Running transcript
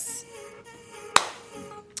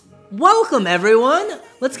Welcome, everyone.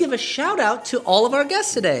 Let's give a shout out to all of our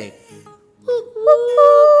guests today.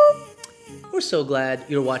 We're so glad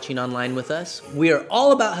you're watching online with us. We are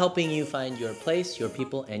all about helping you find your place, your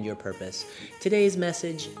people, and your purpose. Today's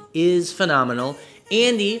message is phenomenal.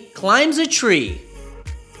 Andy climbs a tree.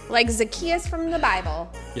 Like Zacchaeus from the Bible.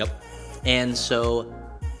 Yep. And so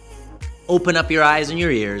open up your eyes and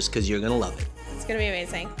your ears because you're going to love it. It's going to be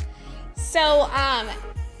amazing. So,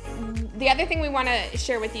 the other thing we want to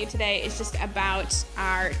share with you today is just about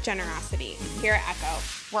our generosity here at Echo.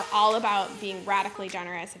 We're all about being radically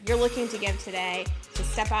generous. If you're looking to give today, to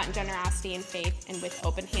step out in generosity and faith and with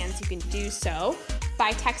open hands, you can do so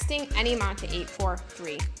by texting any amount to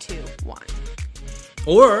 84321.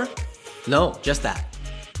 Or, no, just that.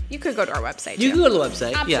 You could go to our website, You too. can go to the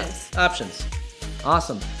website. Options. Yeah, options.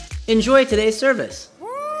 Awesome. Enjoy today's service.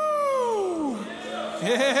 Woo!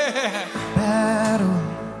 Yeah. Battle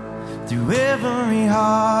through every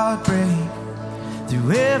heartbreak,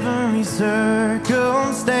 through every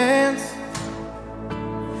circumstance.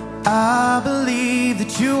 I believe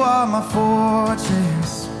that you are my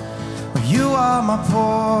fortress, you are my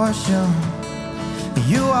portion,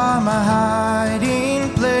 you are my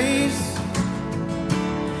hiding place.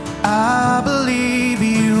 I believe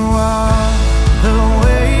you are the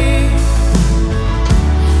way,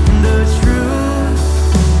 the truth,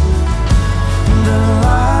 the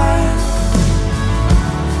light.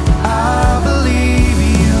 I believe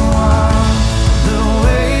you are the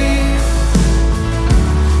way,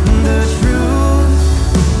 the truth,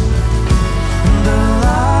 the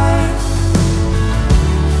light.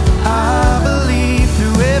 I believe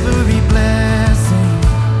through every blessing,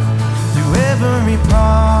 through every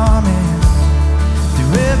promise,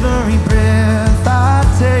 through every breath I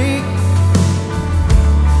take.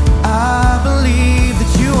 I believe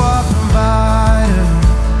that you are provider,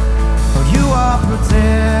 or you are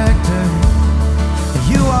protector,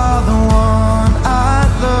 you are the one I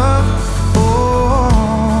love.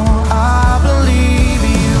 Oh, I believe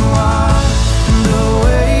you are the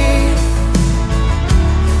way,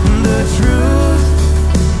 the truth,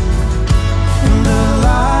 the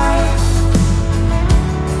light.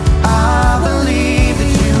 I believe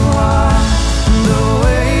that you are the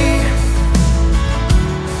way,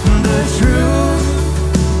 the truth,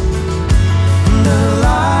 the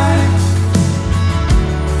light.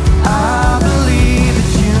 I believe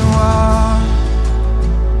that you are.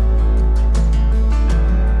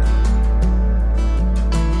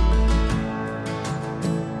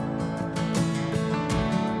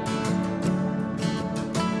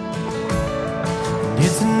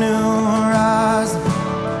 It's a new horizon,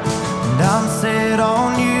 and I'm set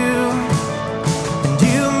on you. And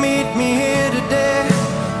you meet me here today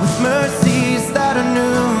with mercies that are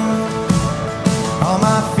new. All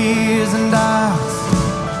my fears and doubts,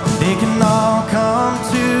 they can all come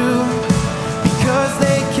true, because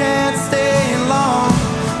they can't stay long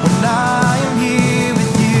when I am here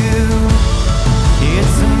with you.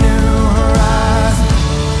 It's a new horizon,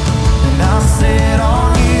 and I'm set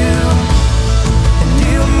on you. And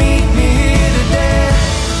you meet me here today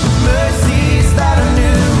with mercies that are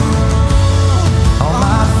new. All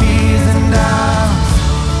my fears and doubts,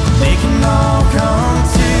 they can all come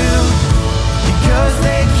true, because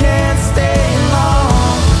they can't stay long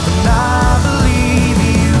when I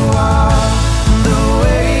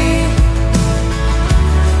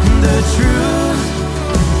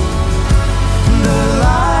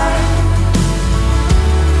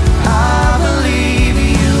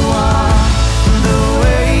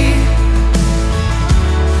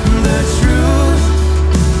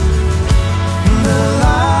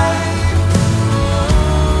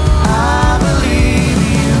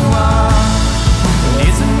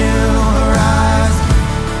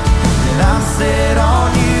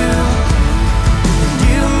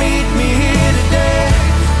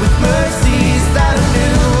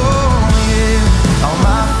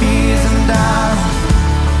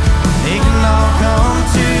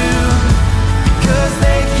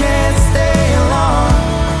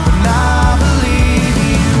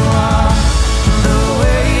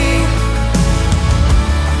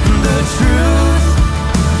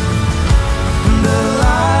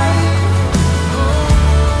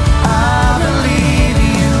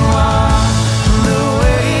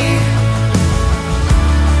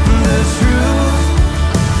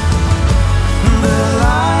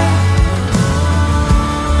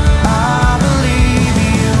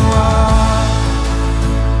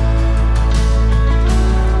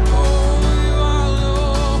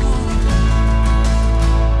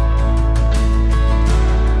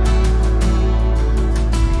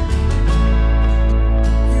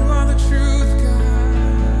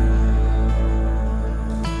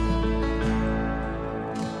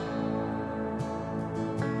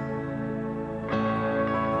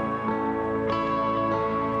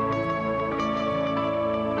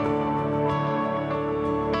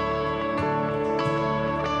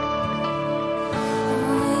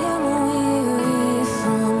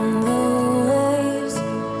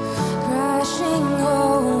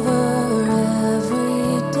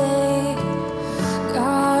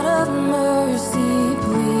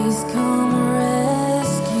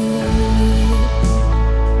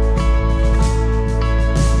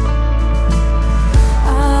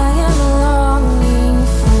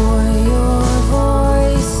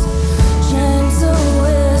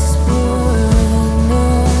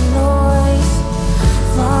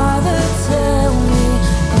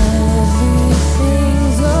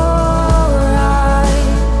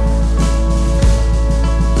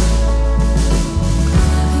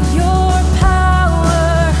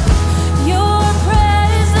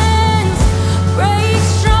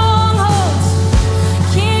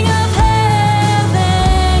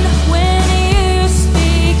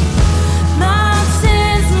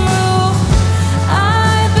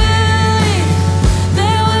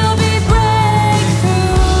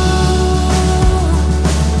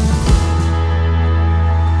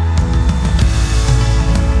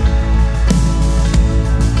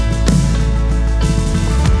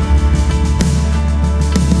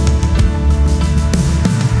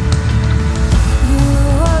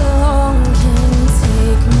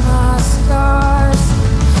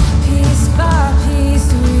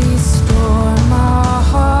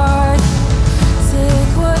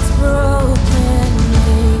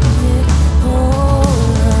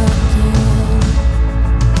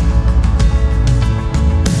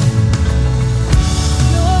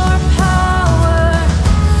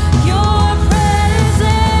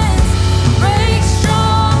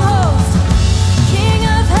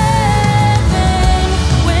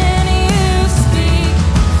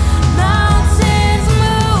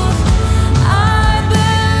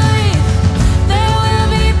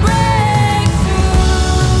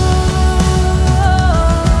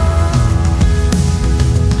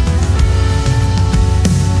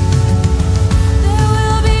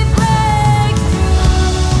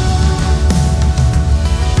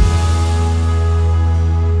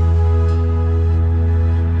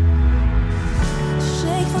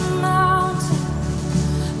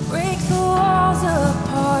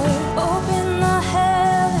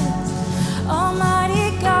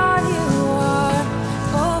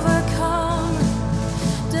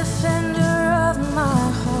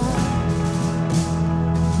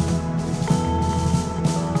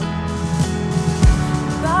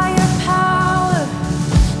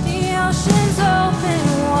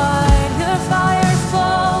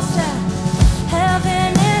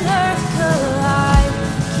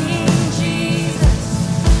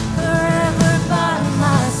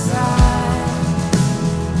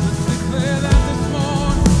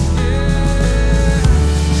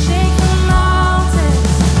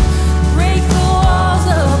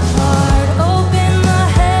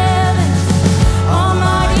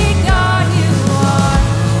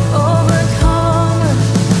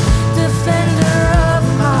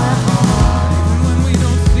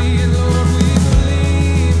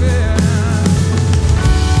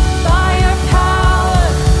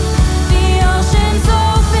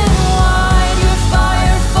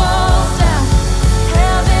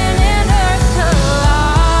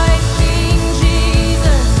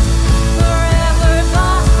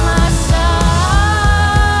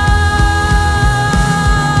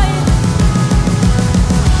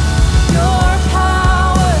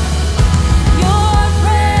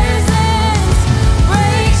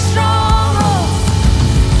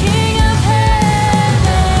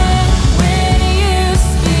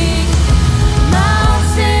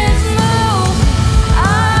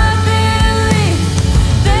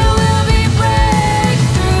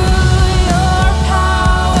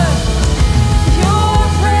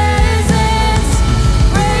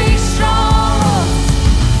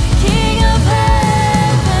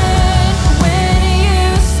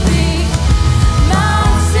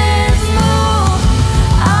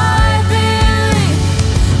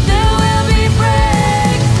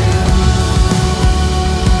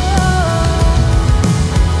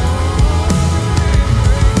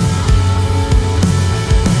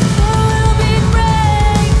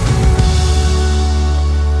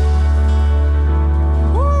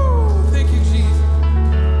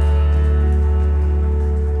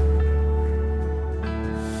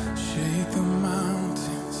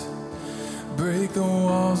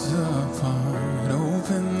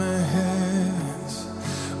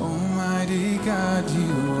God,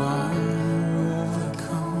 you are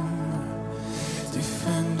overcomer,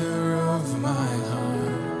 defender of my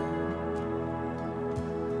heart.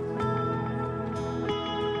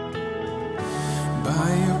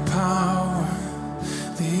 By your power,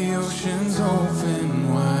 the oceans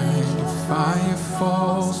open wide, your fire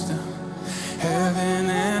falls down, heaven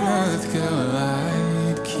and earth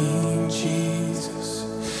collide. King Jesus,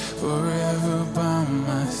 forever by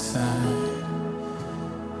my side.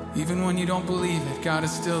 Even when you don't believe it, God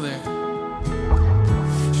is still there.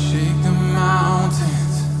 Shake the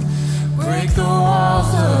mountains, break the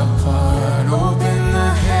walls apart, open the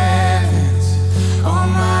heavens.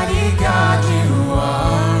 Almighty God, you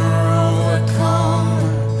are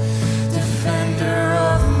overcomer, defender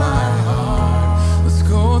of my heart. Let's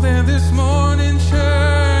go there this morning,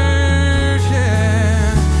 church,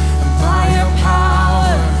 yeah. And by your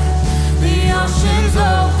power, the oceans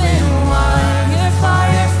open wide, your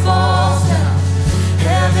fire falls down,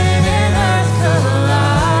 heaven and earth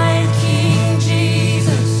collide. King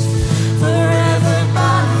Jesus, forever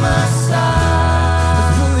by my side.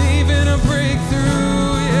 Let's believe in a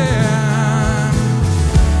breakthrough, yeah.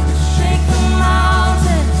 Shake the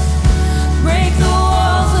mountains, break the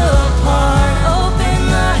walls apart, open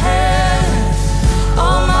the heavens.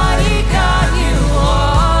 Almighty God, you are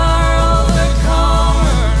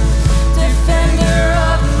overcomer, defender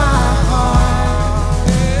of my heart.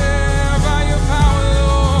 Yeah, by your power,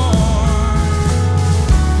 Lord.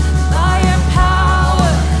 By your power,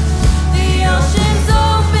 the oceans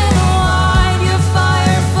open wide, your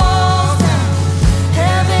fire falls down,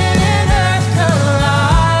 heaven and earth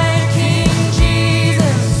collide. King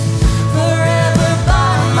Jesus, forever by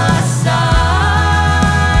my side.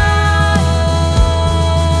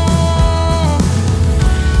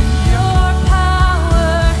 Your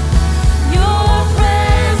power, your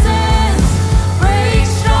presence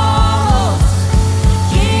breaks strongholds.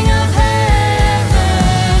 King of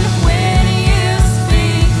heaven, when you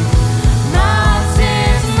speak,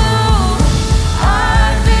 mountains move.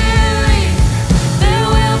 I believe there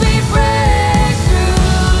will be breakthrough.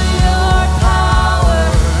 Your power,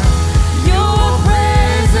 your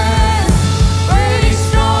presence breaks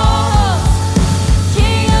strongholds.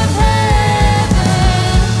 King of heaven,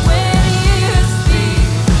 when you speak,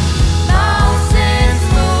 mountains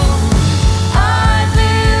move. I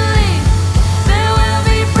believe there will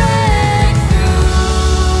be breakthrough.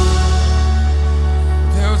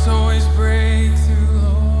 There's always breakthrough,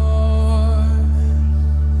 Lord.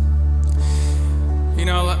 You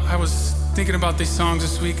know, I was thinking about these songs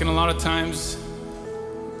this week, and a lot of times,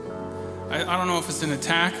 I don't know if it's an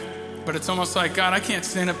attack, but it's almost like, God, I can't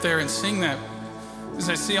stand up there and sing that because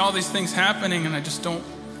I see all these things happening, and I just don't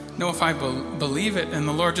know if I believe it. And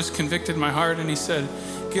the Lord just convicted my heart, and he said,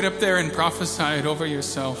 get up there and prophesy it over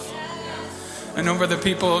yourself and over the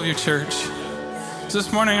people of your church. So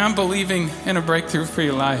this morning, I'm believing in a breakthrough for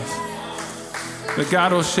your life, that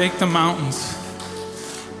God will shake the mountains.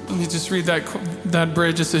 Let me just read that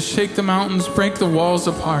bridge. It says, shake the mountains, break the walls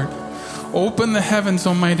apart, open the heavens,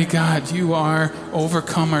 Almighty God. You are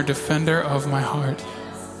overcomer, defender of my heart.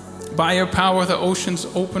 By your power, the oceans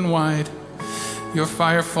open wide, your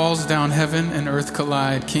fire falls down, heaven and earth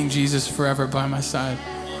collide. King Jesus, forever by my side.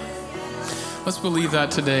 Let's believe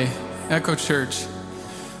that today. Echo Church,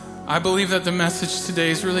 I believe that the message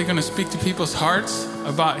today is really going to speak to people's hearts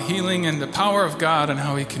about healing and the power of God and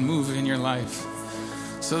how he can move in your life.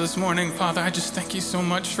 So this morning, Father, I just thank you so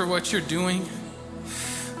much for what you're doing.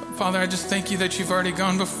 Father, I just thank you that you've already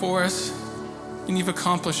gone before us and you've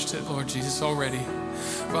accomplished it, Lord Jesus, already.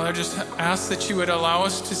 Father, I just ask that you would allow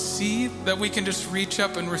us to see that we can just reach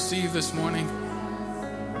up and receive this morning.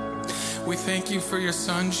 We thank you for your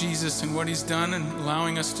son, Jesus, and what he's done and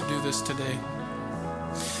allowing us to do this today.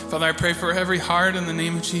 Father, I pray for every heart in the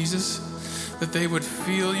name of Jesus, that they would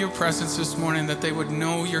feel your presence this morning, that they would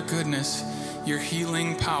know your goodness, your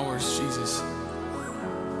healing powers, Jesus.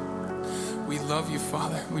 We love you,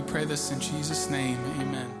 Father. We pray this in Jesus' name.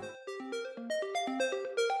 Amen.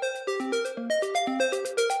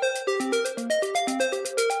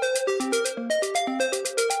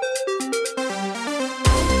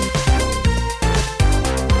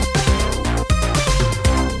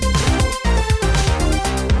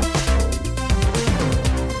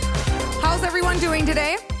 How's everyone doing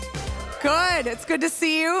today? Good. It's good to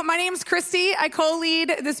see you. My name's Christy. I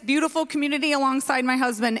co-lead this beautiful community alongside my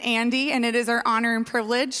husband, Andy, and it is our honor and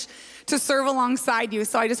privilege to serve alongside you.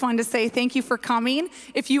 So I just wanted to say thank you for coming.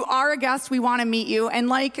 If you are a guest, we want to meet you. And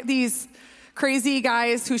like these crazy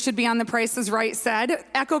guys who should be on The Price is Right said,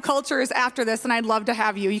 Echo Culture is after this, and I'd love to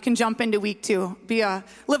have you. You can jump into week 2.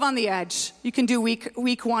 Live on the edge. You can do week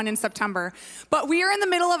 1 in September. But we are in the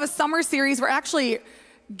middle of a summer series. We're actually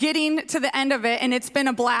getting to the end of it, and it's been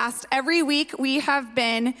a blast. Every week we have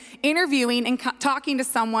been interviewing and talking to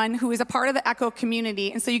someone who is a part of the Echo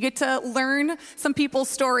community, and so you get to learn some people's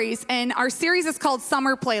stories, and our series is called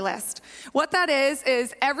Summer Playlist. What that is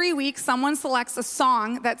every week someone selects a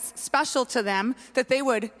song that's special to them that they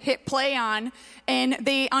would hit play on, and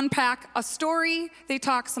they unpack a story, they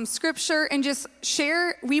talk some scripture, and just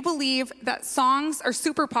share. We believe that songs are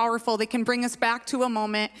super powerful. They can bring us back to a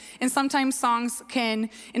moment, and sometimes songs can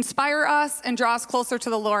inspire us and draw us closer to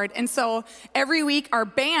the Lord. And so every week our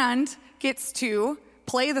band gets to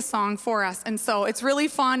play the song for us. And so it's really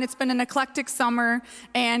fun. It's been an eclectic summer,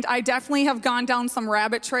 and I definitely have gone down some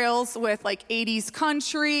rabbit trails with like 80s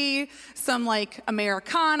country, some like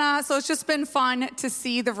Americana. So it's just been fun to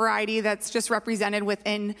see the variety that's just represented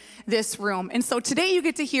within this room. And so today you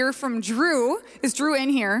get to hear from Drew. Is Drew in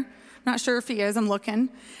here? Not sure if he is. I'm looking.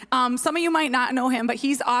 Some of you might not know him, but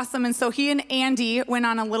he's awesome. And so he and Andy went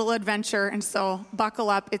on a little adventure. And so buckle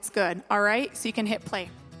up. It's good. All right? So you can hit play.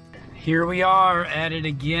 Here we are at it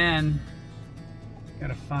again.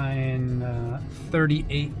 Gotta find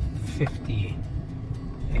 3858.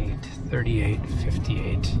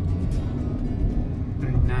 3858.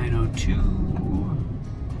 902.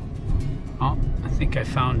 Oh, I think I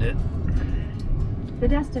found it. The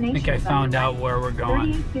destination. I think I found out where we're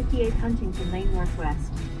going. 3858 Huntington Lane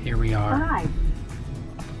Northwest. Here we are. Arrive.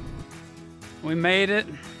 We made it.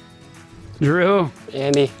 Drew,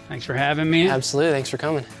 Andy, thanks for having me. absolutely. Thanks for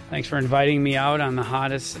coming. Thanks for inviting me out on the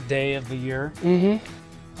hottest day of the year. Mm-hmm.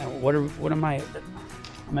 What am I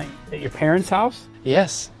at your parents' house?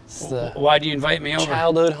 Yes. It's the Why do you invite me over?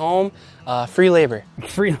 childhood home, free labor.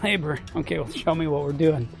 Free labor. Okay, well, show me what we're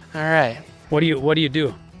doing. All right. What do you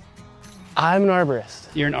do? I'm an arborist,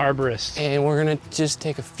 You're an arborist. and we're gonna just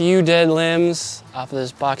take a few dead limbs off of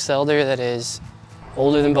this box elder that is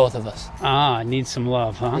older than both of us. Ah, needs some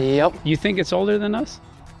love, huh? Yep. You think it's older than us?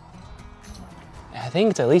 I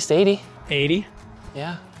think it's at least 80. 80?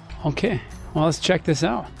 Yeah. Okay. Well, let's check this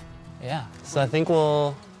out. Yeah. So I think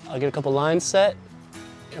I'll get a couple lines set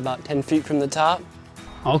about 10 feet from the top,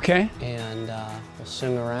 Okay. and we'll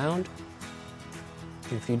swing around,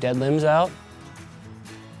 get a few dead limbs out,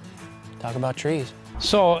 talk about trees.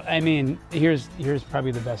 So, I mean, here's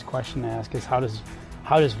probably the best question to ask is how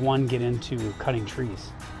does one get into cutting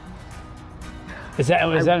trees? Is that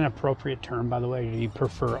an appropriate term, by the way, or do you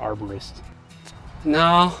prefer arborist?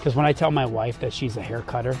 No. Because when I tell my wife that she's a hair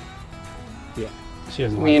cutter, Yeah. she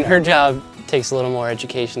doesn't I like mean, that. her job takes a little more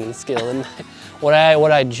education and skill. And what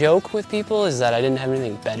I joke with people is that I didn't have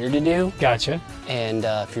anything better to do. Gotcha. And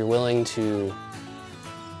if you're willing to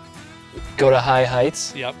go to high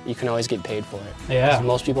heights, Yep. you can always get paid for it. Yeah. 'Cause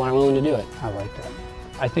most people aren't willing to do it. I like that.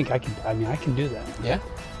 I think I can do that. Yeah.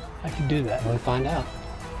 I can do that. We'll find out.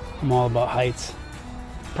 I'm all about heights.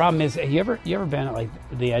 Problem is, you ever been at like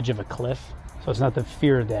the edge of a cliff? So it's not the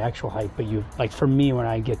fear of the actual height, but you, like for me, when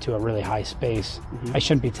I get to a really high space, I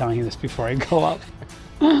shouldn't be telling you this before I go up.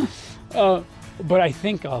 But I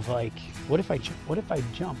think of like, what if I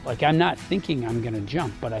jump? Like I'm not thinking I'm gonna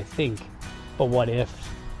jump, but I think, but what if?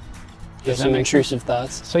 You have Does that some make intrusive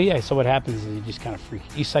thoughts. So yeah, so what happens is you just kind of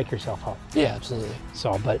you psych yourself out. Yeah, absolutely.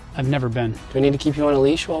 So, but I've never been. Do we need to keep you on a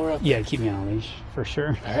leash while we're up? Yeah, keep me on a leash for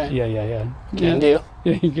sure. All right. Yeah. Can do.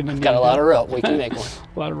 Yeah, you can. Got a lot of rope. We can make one.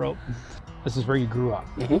 A lot of rope. This is where you grew up.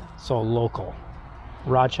 Mm-hmm. So local.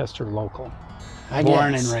 Rochester local. I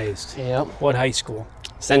Born guess. and raised. Yep. What high school?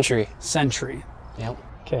 Century. Century. Yep.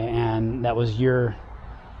 Okay, and that was year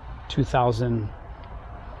 2000.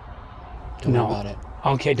 Don't No. worry about it.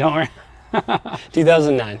 Okay, don't worry.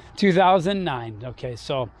 2009. 2009. Okay,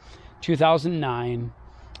 so 2009.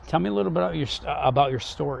 Tell me a little bit about your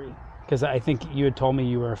story, because I think you had told me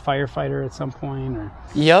you were a firefighter at some point, or.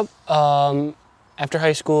 Yep. After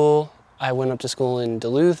high school, I went up to school in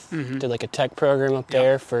Duluth, did like a tech program up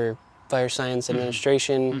there for fire science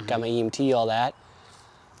administration, got my EMT, all that.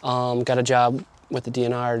 Got a job with the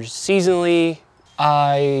DNR seasonally.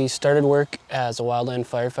 I started work as a wildland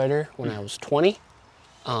firefighter when I was 20.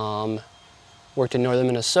 Worked in northern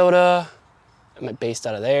Minnesota. I'm based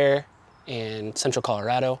out of there, and central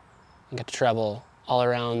Colorado. I got to travel all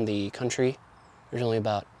around the country. There's only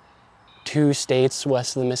about 2 states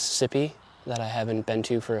west of the Mississippi that I haven't been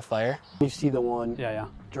to for a fire. You see the one Yeah.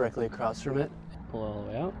 directly across from it? Pull all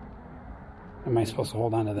the way out. Am I supposed to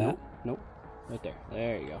hold on to that? Nope. Right there.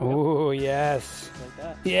 There you go. Oh, yes. Like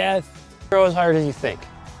that. Yes. Throw as hard as you think.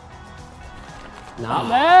 Not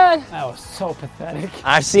bad. That was so pathetic.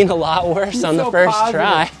 I've seen a lot worse on the so first positive.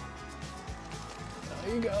 try.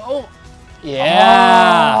 There you go.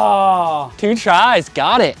 Yeah. Oh. 2 tries.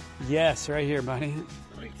 Got it. Yes, right here, buddy.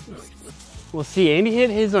 We'll see. Andy hit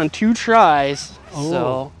his on 2 tries.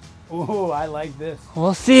 So Ooh, I like this.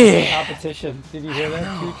 we'll see. Competition. Did you hear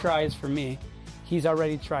that? 2 tries for me. He's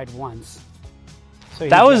already tried once. So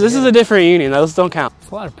This is a different union. Those don't count.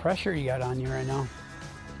 It's a lot of pressure you got on you right now.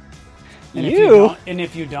 And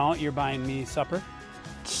if you don't, you're buying me supper.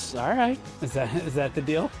 All right. Is that the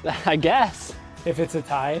deal? I guess. If it's a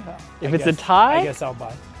tie. If it's a tie? I guess I'll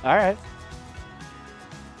buy. All right.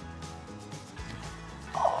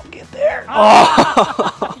 Oh, get there.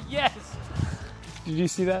 Oh. Yes. Did you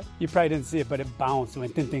see that? You probably didn't see it, but it bounced and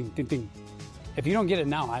went ding, ding, ding, ding. If you don't get it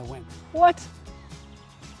now, I win. What?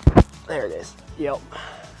 There it is. Yep.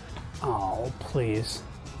 Oh, please.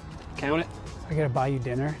 Count it. I gotta buy you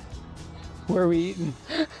dinner. Where are we eating?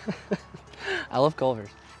 I love Culver's.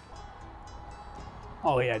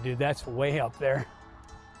 Oh yeah, dude, that's way up there.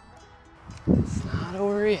 It's not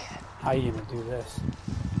over yet. How are you gonna do this?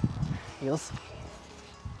 You'll see.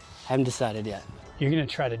 Haven't decided yet. You're gonna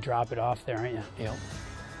try to drop it off there, aren't you? Yep.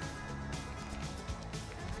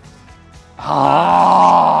 Oh.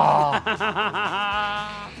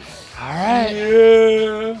 All right.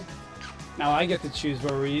 Yeah. Now I get to choose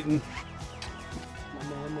where we're eating.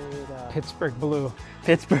 Pittsburgh Blue.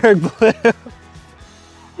 Pittsburgh Blue.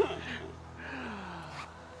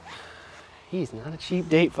 He's not a cheap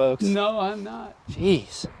date, folks. No, I'm not.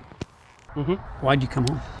 Jeez. Why'd you come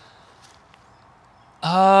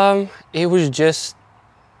home? It was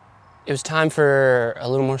time for a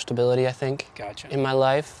little more stability, I think. Gotcha. In my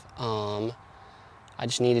life. I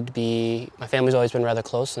just needed to be, my family's always been rather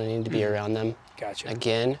close, and I needed to be around them Gotcha.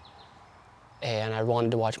 again. And I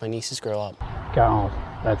wanted to watch my nieces grow up. Oh,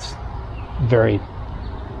 that's very,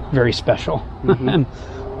 very special and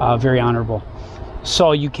very honorable.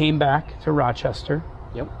 So you came back to Rochester.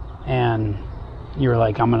 Yep. And you were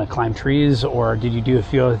like, I'm going to climb trees, or did you do a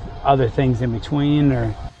few other things in between?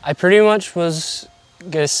 Or I pretty much was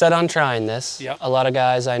gonna set on trying this. Yep. A lot of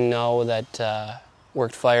guys I know that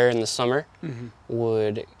worked fire in the summer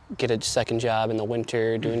would get a second job in the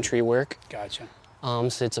winter doing tree work. Gotcha.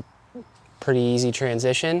 So it's a pretty easy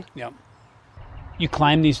transition. Yep. You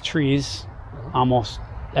climb these trees almost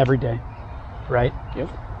every day, right? Yep.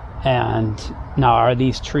 And now, are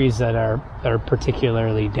these trees that are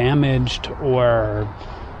particularly damaged, or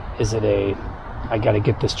is it I got to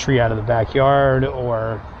get this tree out of the backyard,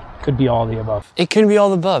 or could be all the above? It could be all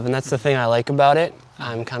the above, and that's the thing I like about it.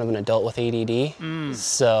 I'm kind of an adult with ADD,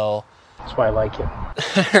 so That's why I like it.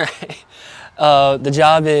 right. The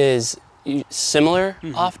job is similar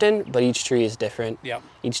often, but each tree is different. Yep.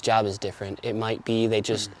 Each job is different. It might be they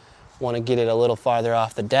just want to get it a little farther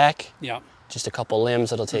off the deck. Yep. Just a couple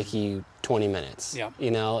limbs, it'll take you 20 minutes. Yep.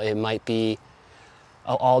 You know, it might be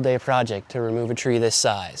an all-day project to remove a tree this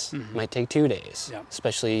size. It might take 2 days, Yep.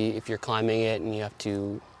 especially if you're climbing it and you have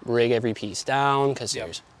to rig every piece down because Yep.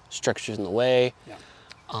 there's structures in the way. Yep.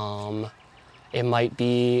 It might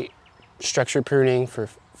be structure pruning for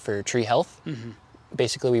tree health.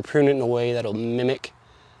 Basically, we prune it in a way that'll mimic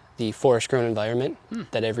the forest-grown environment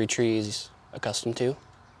that every tree is accustomed to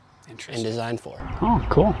and designed for. Oh,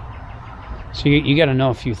 cool. So you got to know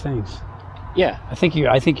a few things. Yeah. I think you're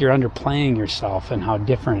underplaying yourself and how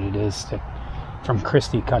different it is from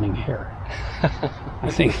Christy cutting hair.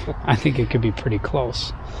 I think it could be pretty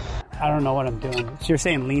close. I don't know what I'm doing. So you're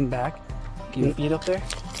saying lean back? Can you feet up there?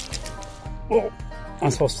 Oh,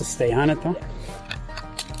 I'm supposed to stay on it though?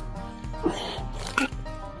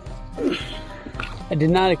 I did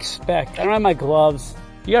not expect. I don't have my gloves.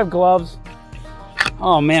 You have gloves?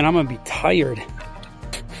 Oh man, I'm gonna be tired.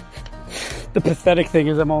 The pathetic thing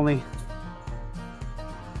is I'm only,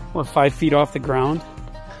 5 feet off the ground?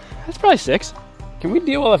 That's probably 6. Can we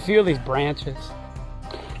deal with a few of these branches?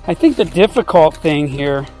 I think the difficult thing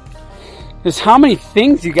here is how many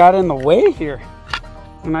things you got in the way here.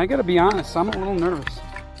 And I gotta be honest, I'm a little nervous.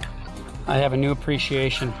 I have a new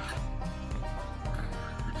appreciation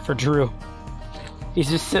for Drew. He's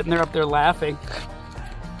just sitting there up there laughing.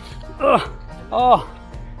 Ugh. Oh,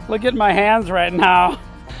 look at my hands right now.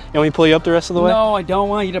 You want me to pull you up the rest of the way? No, I don't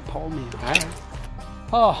want you to pull me. All right.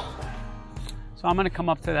 Oh, so I'm gonna come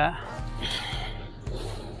up to that.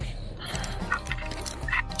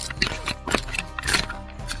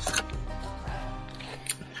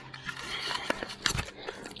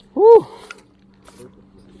 Woo!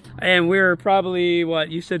 And we're probably,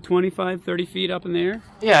 what, you said 25, 30 feet up in the air?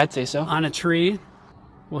 Yeah, I'd say so. On a tree.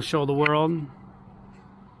 We'll show the world.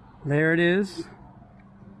 There it is.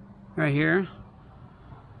 Right here.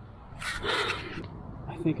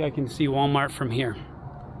 I think I can see Walmart from here.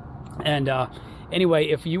 And anyway,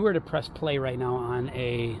 if you were to press play right now on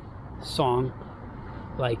a song,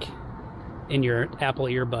 like in your Apple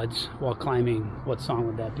earbuds while climbing, what song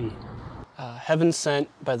would that be? Heaven Sent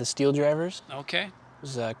by the Steel Drivers. Okay. It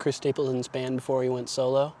was Chris Stapleton's band before he went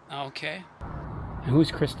solo. Okay. And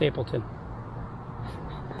who's Chris Stapleton?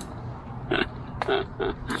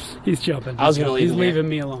 He's jumping. I was going to leave He's him leaving here.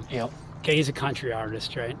 me alone. Yep. Okay, he's a country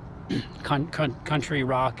artist, right? Country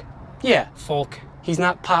rock, Yeah. folk. He's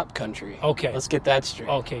not pop country. Okay. Let's get that straight.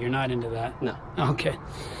 Okay, you're not into that. No. Okay.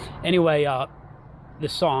 Anyway, the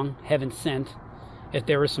song Heaven Sent, if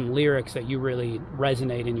there were some lyrics that you really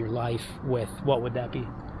resonate in your life with, what would that be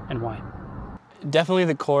and why? Definitely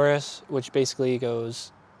the chorus, which basically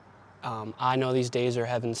goes, I know these days are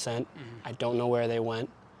heaven sent. I don't know where they went.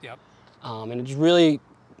 Yep. And it just really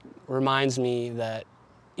reminds me that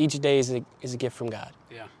each day is a gift from God.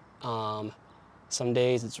 Yeah. Some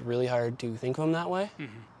days it's really hard to think of him that way,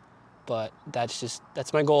 but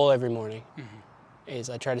that's my goal every morning, is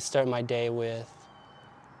I try to start my day with,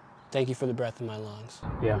 thank you for the breath in my lungs.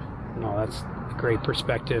 Yeah, no, that's a great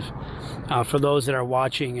perspective. For those that are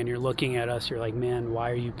watching and you're looking at us, you're like, man,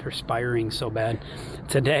 why are you perspiring so bad?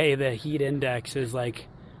 Today, the heat index is like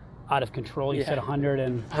out of control. You said 100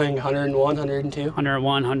 and... I think 101, 102. 101,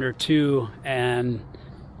 102, and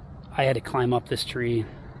I had to climb up this tree.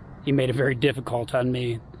 You made it very difficult on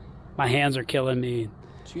me. My hands are killing me.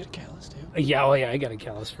 So you got a callus too? Yeah, I got a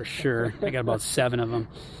callus for sure. I got about 7 of them.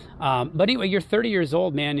 But anyway, you're 30 years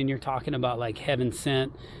old, man, and you're talking about like heaven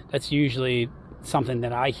sent. That's usually something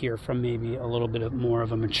that I hear from maybe a little bit more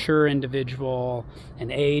of a mature individual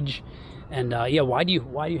and age. And why do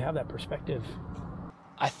you have that perspective?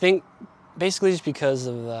 I think basically just because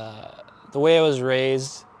of the way I was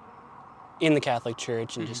raised in the Catholic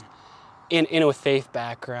Church and just in a faith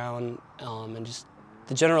background, and just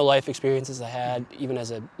the general life experiences I had even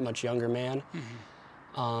as a much younger man,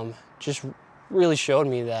 just really showed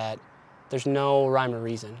me that there's no rhyme or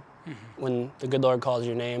reason. When the good Lord calls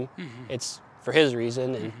your name, it's for his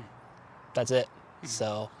reason, and that's it.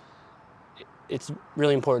 So it's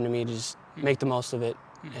really important to me to just make the most of it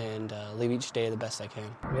and live each day the best I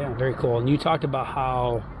can. Yeah, very cool. And you talked about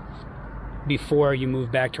how before you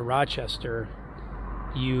moved back to Rochester,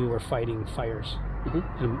 you were fighting fires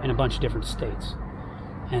in a bunch of different states.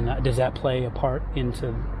 And does that play a part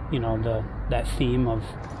into, that theme of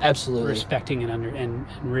absolutely respecting and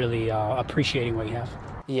really appreciating what you have?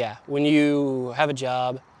 Yeah, when you have a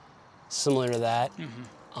job similar to that,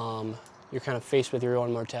 you're kind of faced with your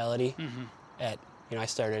own mortality. I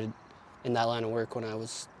started in that line of work when I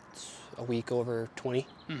was a week over 20.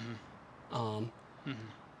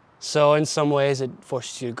 So in some ways it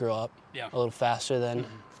forces you to grow up a little faster than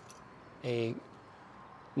a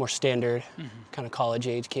more standard kind of college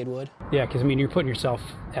age kid would. Yeah, because you're putting yourself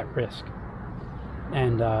at risk.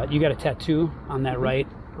 And you got a tattoo on that right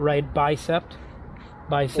bicep.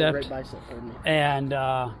 Right bicep, pardon me. And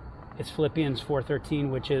it's Philippians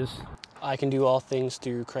 4:13, which is, I can do all things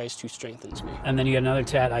through Christ who strengthens me. and then you got another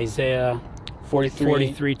tat, Isaiah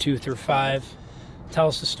 43, 2 through 5. Tell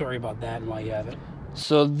us the story about that and why you have it.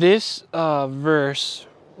 So this verse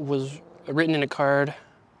was written in a card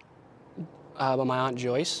by my Aunt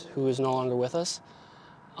Joyce, who is no longer with us.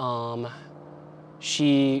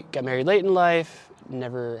 She got married late in life,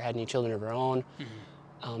 never had any children of her own.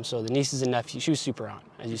 So the nieces and nephews, she was super aunt,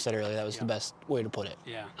 as you said earlier. That was the best way to put it.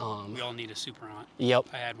 Yeah, we all need a super aunt. Yep.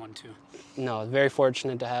 I had one too. No, I was very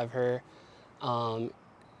fortunate to have her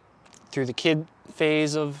through the kid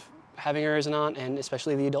phase of having her as an aunt, and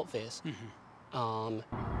especially the adult phase.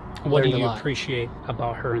 What do you appreciate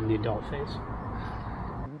about her in the adult phase?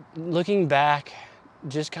 Looking back,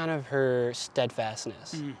 just kind of her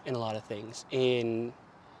steadfastness in a lot of things, in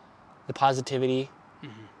the positivity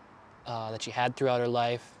that she had throughout her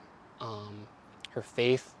life, her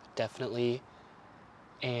faith, definitely,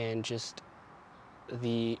 and just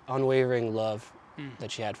the unwavering love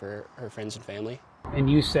that she had for her friends and family. And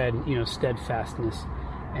you said, steadfastness,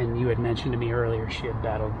 and you had mentioned to me earlier she had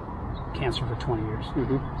battled cancer for 20 years.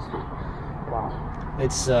 Wow.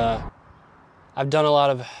 It's, I've done a lot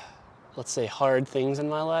of, let's say, hard things in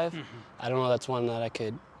my life. I don't know that's one that I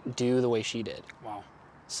could do the way she did. Wow.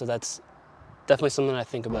 So that's definitely something I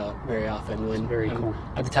think about very often when Very I'm cool.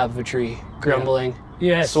 at the top of a tree, grumbling,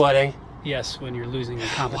 Yes. sweating. Yes, when you're losing a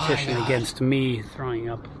competition God? against me throwing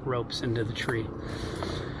up ropes into the tree.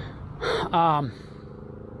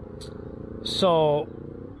 So,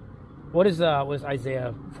 what does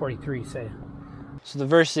Isaiah 43 say? So the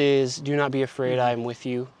verse is, do not be afraid, I am with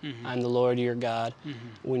you. I'm the Lord your God.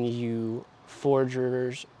 When you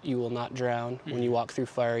forgers, you will not drown. When you walk through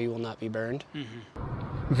fire, you will not be burned.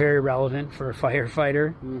 Very relevant for a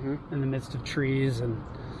firefighter in the midst of trees. And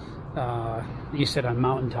you said on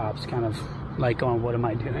mountaintops, kind of like going, what am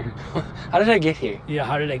I doing? How did I get here? Yeah,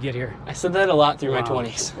 how did I get here? I said that a lot through my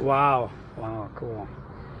 20s. Wow, cool.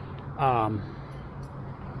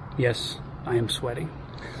 Yes, I am sweating.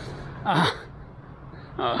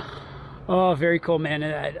 Oh, very cool, man.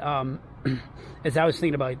 As I was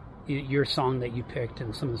thinking about your song that you picked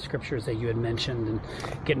and some of the scriptures that you had mentioned and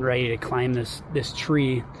getting ready to climb this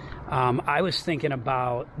tree, I was thinking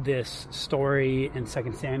about this story in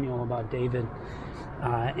 2 Samuel about David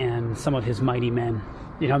and some of his mighty men.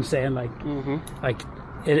 You know what I'm saying? Like,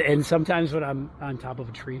 and sometimes when I'm on top of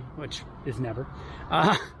a tree, which is never,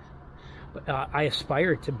 but I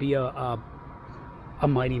aspire to be a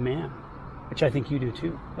mighty man, which I think you do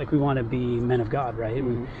too. Like, we want to be men of God, right?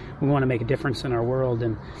 We want to make a difference in our world,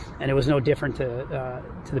 and it was no different to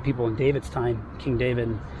the people in David's time, King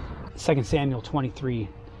David. 2 Samuel 23,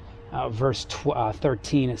 verse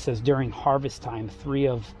 13, it says, during harvest time, 3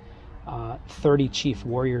 of 30 chief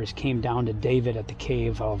warriors came down to David at the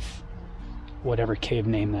cave of whatever cave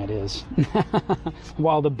name that is,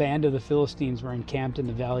 while the band of the Philistines were encamped in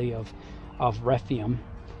the valley of Rephaim.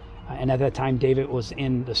 And at that time, David was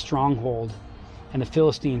in the stronghold, and the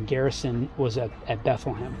Philistine garrison was at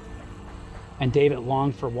Bethlehem. And David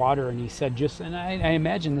longed for water, and he said, and I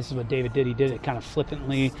imagine this is what David did. He did it kind of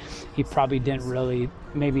flippantly. He probably didn't really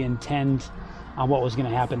maybe intend on what was going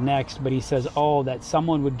to happen next, but he says, that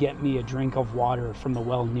someone would get me a drink of water from the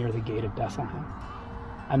well near the gate of Bethlehem.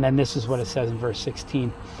 And then this is what it says in verse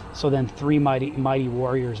 16. So then 3 mighty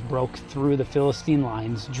warriors broke through the Philistine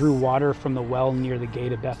lines, drew water from the well near the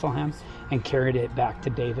gate of Bethlehem, and carried it back to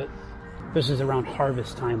David. This is around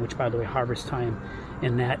harvest time, which, by the way, harvest time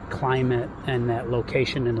in that climate and that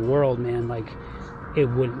location in the world, man, like, it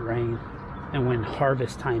wouldn't rain. And when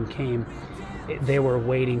harvest time came, they were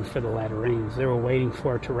waiting for the latter rains. They were waiting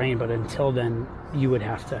for it to rain, but until then, you would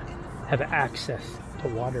have to have access to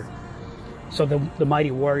water. So the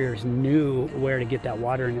mighty warriors knew where to get that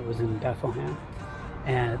water, and it was in Bethlehem.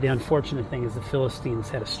 And the unfortunate thing is the Philistines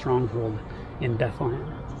had a stronghold in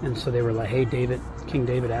Bethlehem. And so they were like, hey, King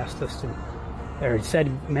David asked us to, or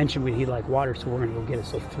mentioned he'd like water, so we're going to go get it.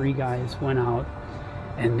 So 3 guys went out,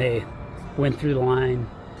 and they went through the line,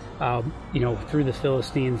 through the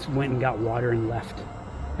Philistines, went and got water and left,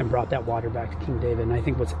 and brought that water back to King David. And I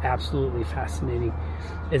think what's absolutely fascinating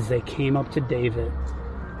is they came up to David,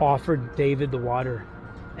 offered David the water,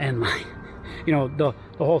 and the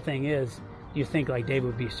whole thing is, you think like David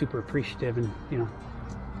would be super appreciative and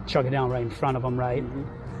chug it down right in front of him, right?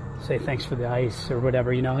 Say thanks for the ice or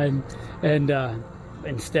whatever, and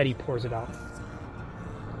instead he pours it out.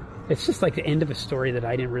 It's just like the end of a story that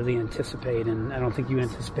I didn't really anticipate, and I don't think you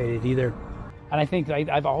anticipated either. And I think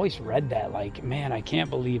I've always read that, like, man, I can't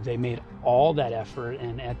believe they made all that effort,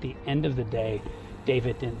 and at the end of the day,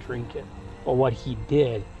 David didn't drink it. But what he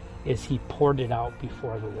did is he poured it out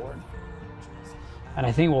before the Lord. And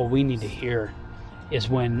I think what we need to hear is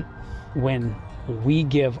when we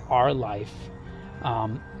give our life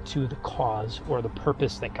to the cause or the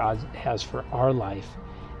purpose that God has for our life,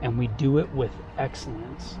 and we do it with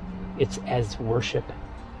excellence, it's as worship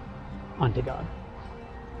unto God.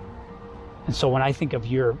 And so when I think of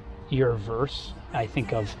your verse, I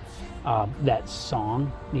think of that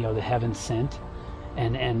song, the Heaven Sent,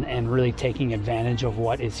 and really taking advantage of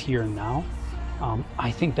what is here now. I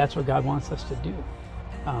think that's what God wants us to do.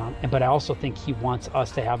 But I also think he wants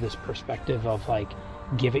us to have this perspective of like,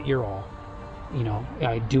 give it your all,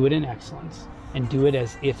 do it in excellence, and do it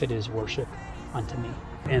as if it is worship unto me.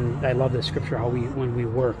 And I love the scripture, how when we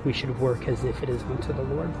work, we should work as if it is unto the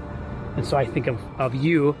Lord. And so I think of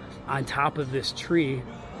you on top of this tree,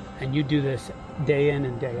 and you do this day in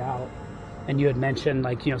and day out. And you had mentioned,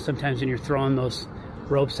 like, sometimes when you're throwing those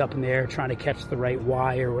ropes up in the air, trying to catch the right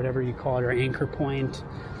Y or whatever you call it, or anchor point,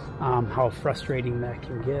 how frustrating that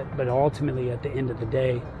can get. But ultimately, at the end of the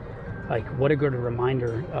day, like, what a good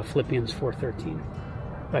reminder of Philippians 4:13.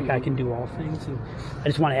 Like, I can do all things. And I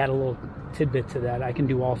just want to add a little tidbit to that. I can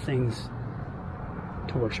do all things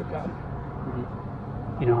to worship God.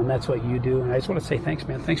 And that's what you do. And I just want to say thanks,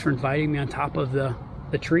 man. Thanks for inviting me on top of the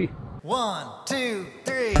tree. 1, 2,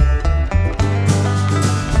 3.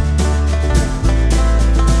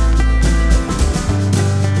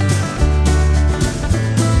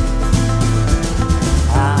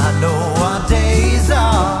 I know our days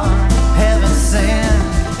are heaven sent.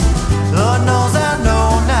 Lord knows I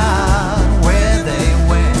know not where they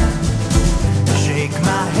went. I shake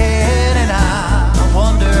my head and I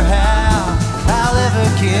wonder how I'll ever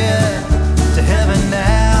get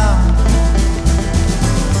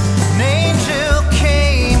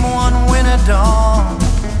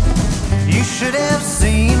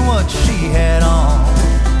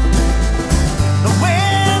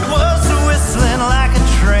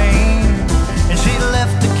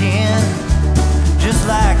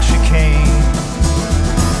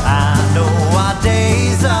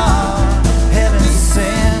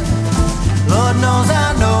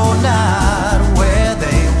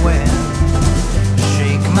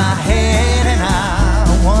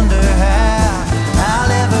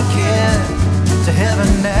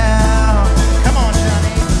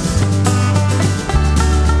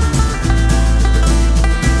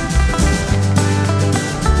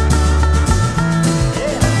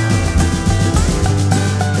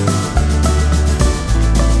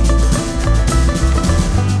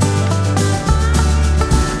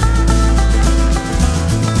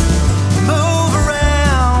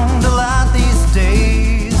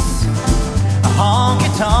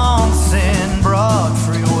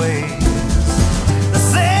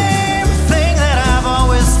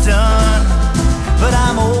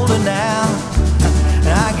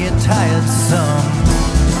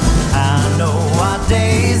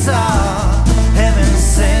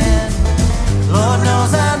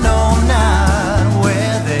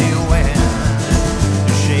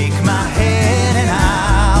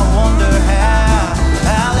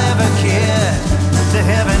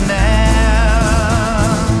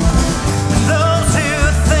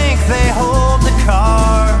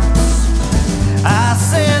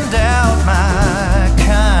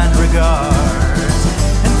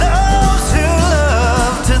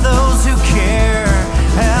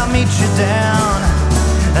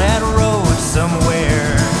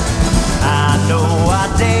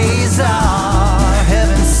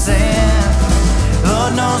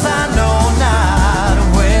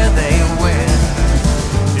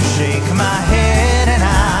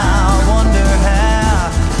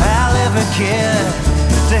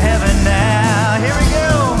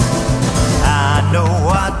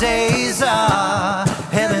our days are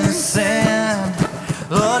heaven sent.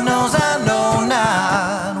 Lord knows I know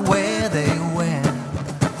not where they went.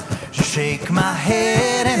 Shake my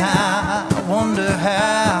head and I wonder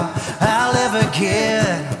how I'll ever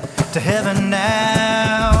get to heaven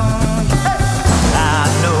now. I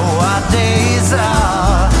know our days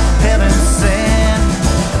are heaven sent.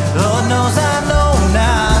 Lord knows I know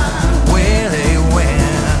not where they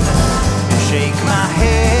went. Shake my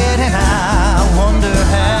head and I wonder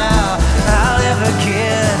how I'll ever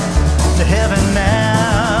get to heaven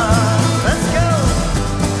now. Let's go.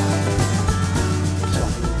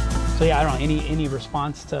 So yeah, I don't know, any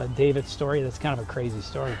response to David's story? That's kind of a crazy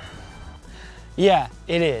story. Yeah,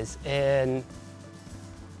 it is, and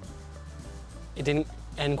it didn't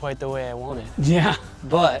end quite the way I wanted. Yeah.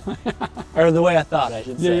 But, or the way I thought, I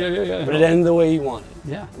should say. Yeah. But it ended the way he wanted.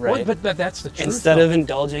 Yeah. Right. Well, but that's the truth. Instead though. of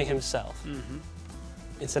indulging himself,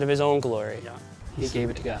 instead of his own glory, Yeah. he gave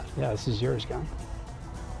it to God. Yeah, this is yours, God.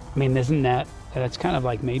 I mean, isn't that's kind of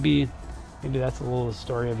like maybe that's a little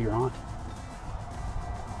story of your aunt.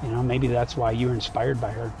 You know, maybe that's why you were inspired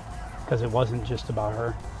by her, because it wasn't just about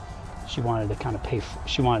her. She wanted to kind of pay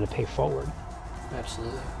forward,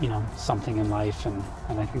 Absolutely. you know, something in life, and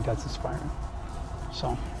I think that's inspiring.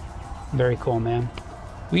 So, very cool, man.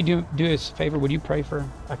 Will you do us a favor? Would you pray for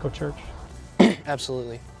Echo Church?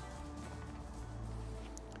 Absolutely.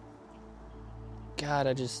 God,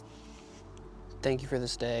 I just thank you for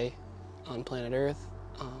this day on planet Earth.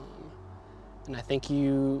 And I thank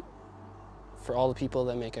you for all the people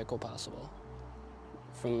that make Echo possible.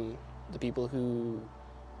 From the people who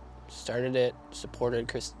started it, supported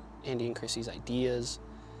Andy and Chrissy's ideas,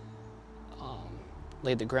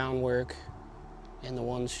 laid the groundwork, and the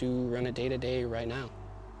ones who run it day to day right now.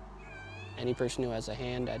 Any person who has a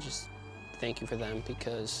hand, I just thank you for them,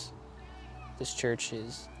 because this church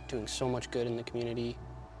is doing so much good in the community,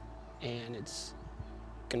 and it's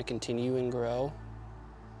going to continue and grow.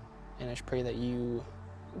 And I just pray that you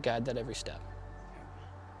guide that every step.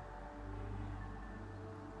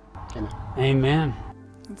 Amen. Amen.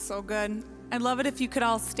 It's so good. I'd love it if you could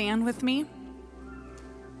all stand with me.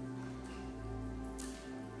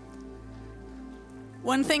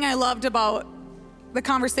 One thing I loved about the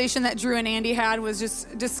conversation that Drew and Andy had was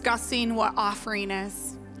just discussing what offering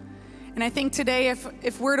is. And I think today,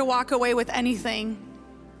 if we're to walk away with anything,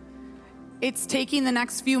 it's taking the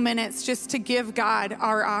next few minutes just to give God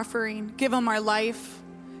our offering. Give him our life.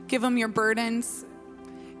 Give him your burdens.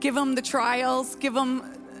 Give him the trials. Give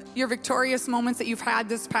him your victorious moments that you've had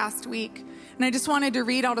this past week. And I just wanted to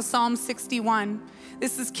read out of Psalm 61.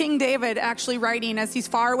 This is King David actually writing as he's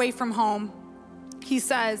far away from home. He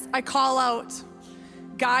says, I call out,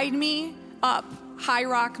 guide me up High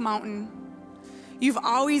Rock Mountain. You've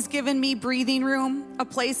always given me breathing room, a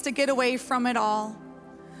place to get away from it all,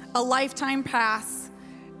 a lifetime pass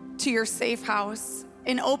to your safe house,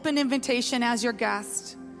 an open invitation as your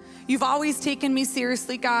guest. You've always taken me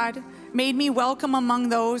seriously, God, made me welcome among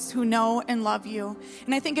those who know and love you.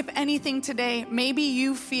 And I think if anything today, maybe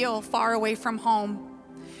you feel far away from home.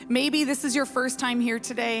 Maybe this is your first time here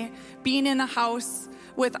today, being in a house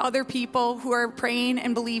with other people who are praying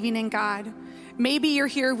and believing in God. Maybe you're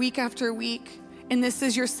here week after week and this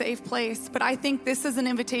is your safe place. But I think this is an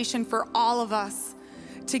invitation for all of us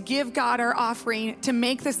to give God our offering, to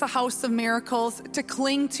make this a house of miracles, to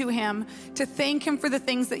cling to him, to thank him for the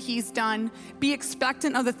things that he's done, be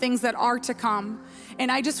expectant of the things that are to come.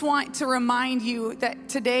 And I just want to remind you that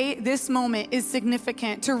today, this moment is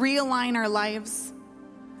significant, to realign our lives,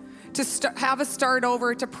 to have a start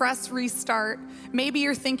over, to press restart. Maybe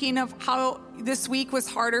you're thinking of how this week was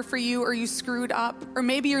harder for you, or you screwed up, or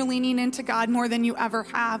maybe you're leaning into God more than you ever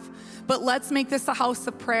have. But let's make this a house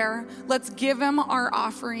of prayer. Let's give him our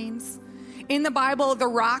offerings. In the Bible, the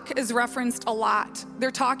rock is referenced a lot.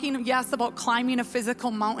 They're talking, yes, about climbing a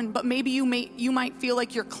physical mountain, but maybe you might feel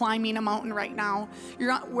like you're climbing a mountain right now.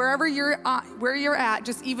 Where you're at,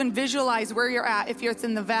 just even visualize where you're at. If it's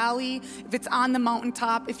in the valley, if it's on the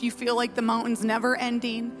mountaintop, if you feel like the mountain's never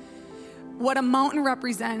ending. What a mountain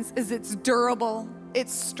represents is it's durable,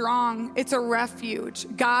 it's strong, it's a refuge.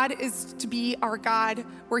 God is to be our God,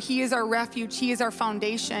 where he is our refuge, he is our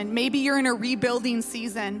foundation. Maybe you're in a rebuilding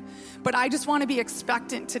season, but I just want to be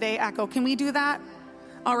expectant today, Echo. Can we do that?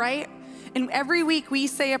 All right? And every week we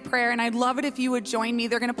say a prayer, and I'd love it if you would join me.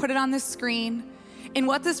 They're going to put it on the screen. And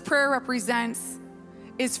what this prayer represents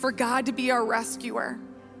is for God to be our rescuer.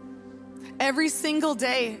 Every single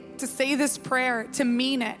day to say this prayer, to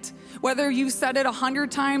mean it. Whether you've said it 100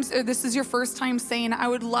 times or this is your first time saying it, I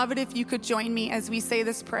would love it if you could join me as we say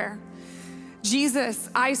this prayer. Jesus,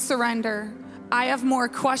 I surrender. I have more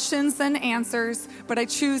questions than answers, but I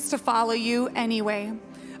choose to follow you anyway.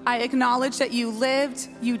 I acknowledge that you lived,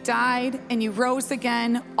 you died, and you rose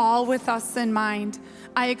again, all with us in mind.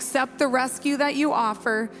 I accept the rescue that you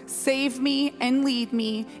offer. Save me and lead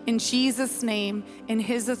me in Jesus' name, in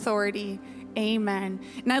his authority. Amen.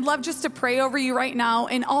 And I'd love just to pray over you right now.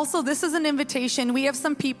 And also, this is an invitation. We have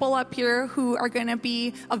some people up here who are going to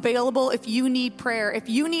be available if you need prayer. If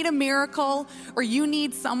you need a miracle or you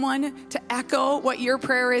need someone to echo what your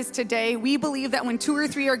prayer is today, we believe that when 2 or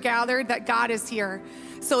 3 are gathered, that God is here.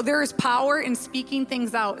 So there is power in speaking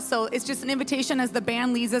things out. So it's just an invitation as the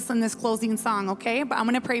band leads us in this closing song, okay? But I'm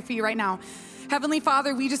going to pray for you right now. Heavenly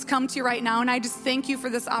Father, we just come to you right now, and I just thank you for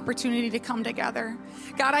this opportunity to come together.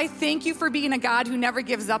 God, I thank you for being a God who never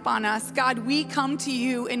gives up on us. God, we come to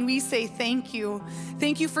you and we say thank you.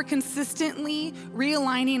 Thank you for consistently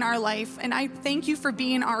realigning our life, and I thank you for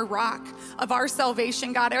being our rock of our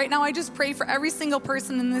salvation, God. Right now, I just pray for every single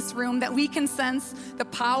person in this room that we can sense the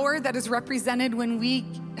power that is represented when we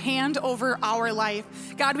hand over our life.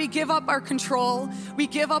 God, we give up our control. We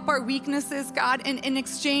give up our weaknesses, God, and in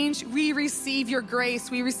exchange, we receive your grace.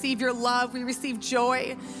 We receive your love. We receive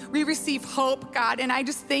joy. We receive hope, God. And I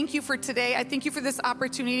just thank you for today. I thank you for this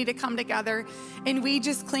opportunity to come together. And we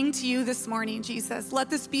just cling to you this morning, Jesus.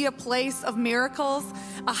 Let this be a place of miracles,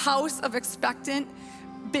 a house of expecting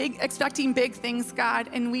big things, God.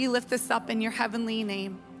 And we lift this up in your heavenly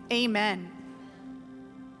name. Amen.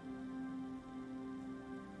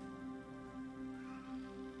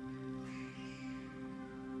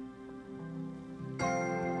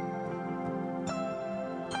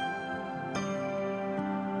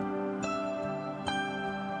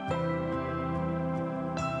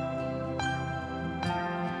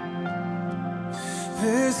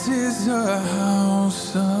 This is a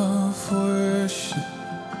house of worship.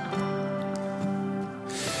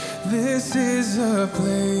 This is a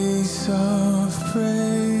place of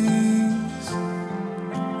praise,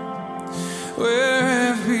 where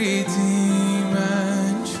every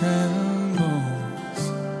demon trembles,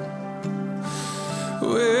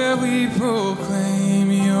 where we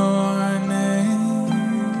proclaim your name.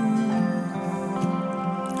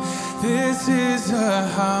 This is a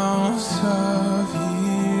house of healing.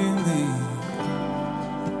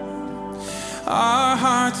 Our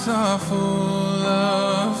hearts are full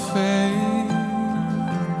of faith.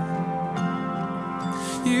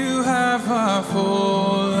 You have our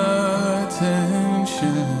full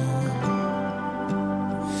attention.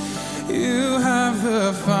 You have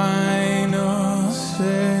the final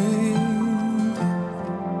say.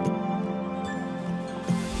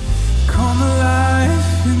 Come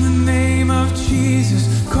alive in the name of Jesus.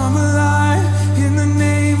 Come alive in the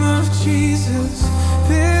name of Jesus.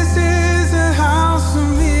 This is a house of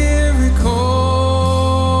miracles.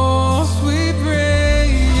 We bring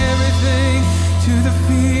everything to the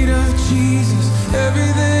feet of Jesus.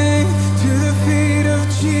 Everything to the feet of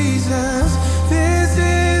Jesus. This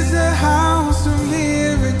is a house of miracles.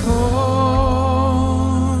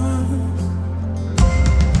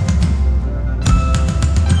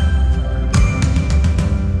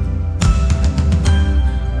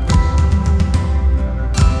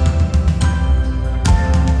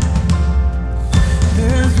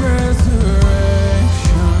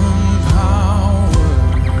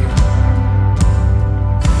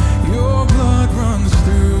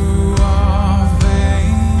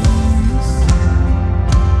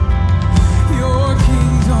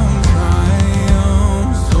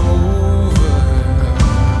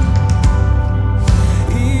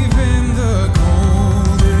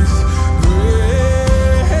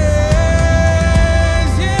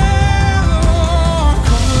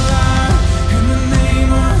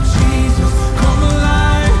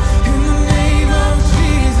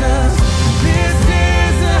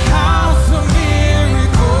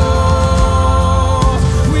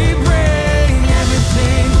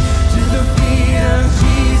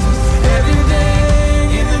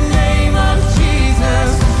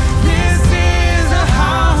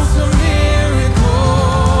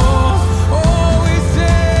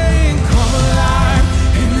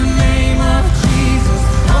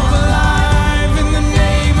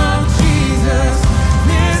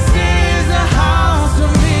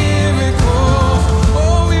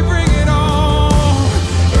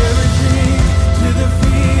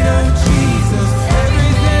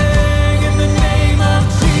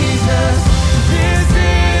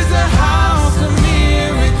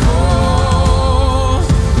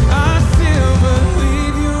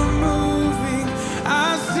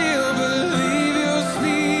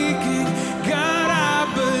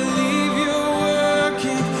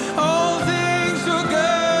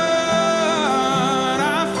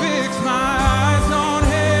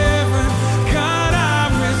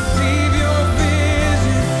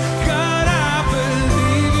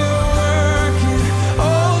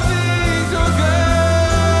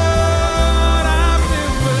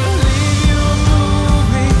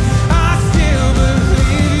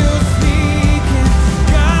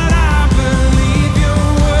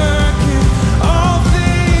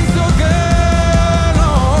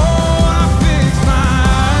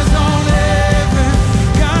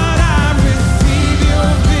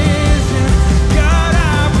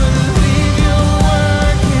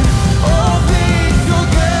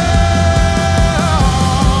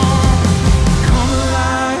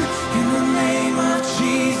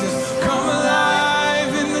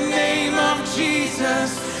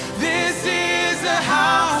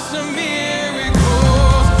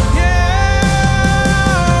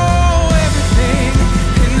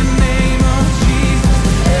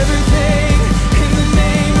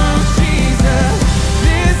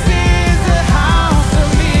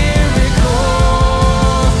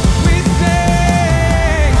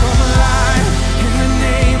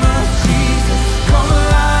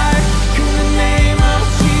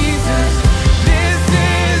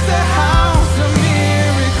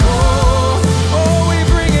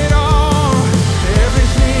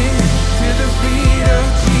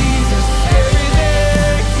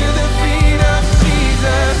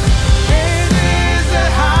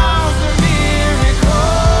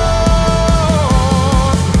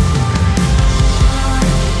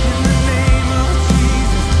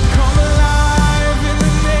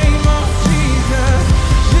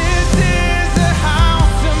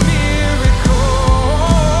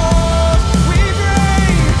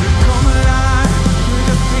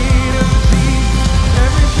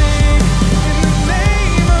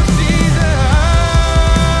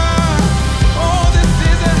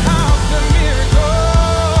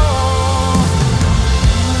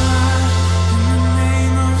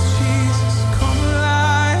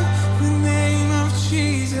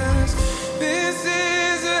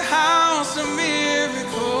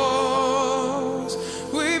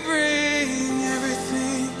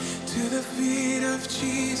 of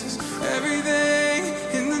Jesus. Everything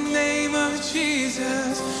in the name of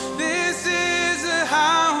Jesus. This is a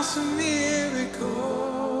house of miracles.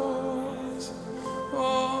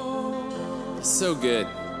 Oh. So good.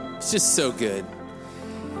 It's just so good.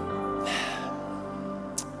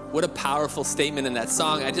 What a powerful statement in that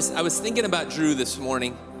song. I was thinking about Drew this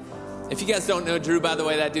morning. If you guys don't know Drew, by the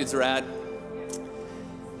way, that dude's rad.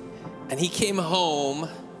 And he came home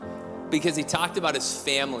because he talked about his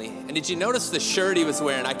family. And did you notice the shirt he was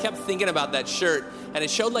wearing? I kept thinking about that shirt, and it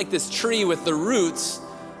showed like this tree with the roots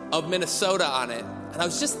of Minnesota on it. And I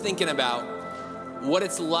was just thinking about what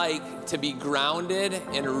it's like to be grounded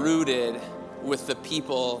and rooted with the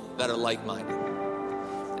people that are like-minded.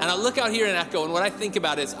 And I look out here in Echo, and what I think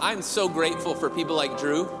about is I'm so grateful for people like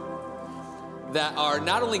Drew that are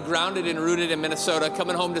not only grounded and rooted in Minnesota,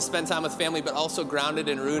 coming home to spend time with family, but also grounded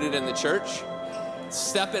and rooted in the church.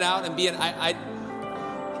 Stepping out and being, Andy's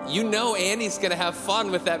gonna have fun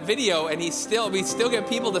with that video, and we still get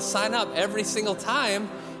people to sign up every single time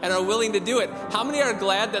and are willing to do it. How many are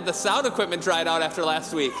glad that the sound equipment dried out after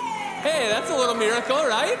last week? Hey, that's a little miracle,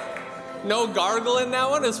 right? No gargle in that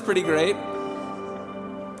one. It was pretty great.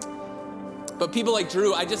 But people like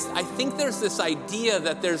Drew, I think there's this idea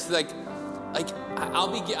that there's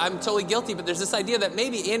I'm totally guilty, but there's this idea that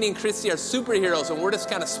maybe Andy and Christy are superheroes and we're just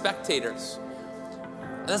kind of spectators.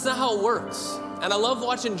 And that's not how it works. And I love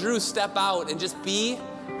watching Drew step out and just be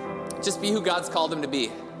who God's called him to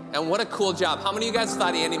be. And what a cool job. How many of you guys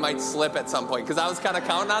thought Andy might slip at some point? Because I was kind of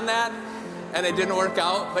counting on that and it didn't work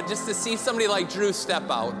out. But just to see somebody like Drew step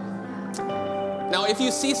out. Now, if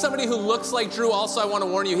you see somebody who looks like Drew, also I want to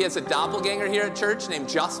warn you, he has a doppelganger here at church named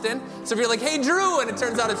Justin. So if you're like, hey, Drew, and it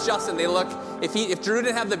turns out it's Justin, they look, if Drew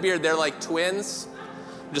didn't have the beard, they're like twins.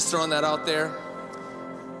 I'm just throwing that out there.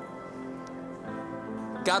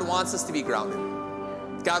 God wants us to be grounded.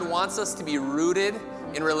 God wants us to be rooted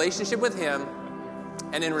in relationship with Him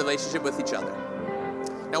and in relationship with each other.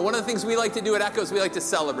 Now, one of the things we like to do at Echo is we like to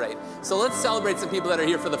celebrate. So let's celebrate some people that are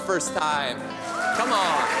here for the first time. Come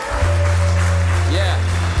on. Yeah.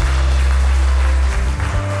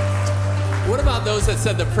 What about those that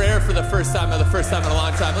said the prayer for the first time or the first time in a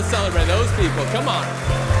long time? Let's celebrate those people. Come on.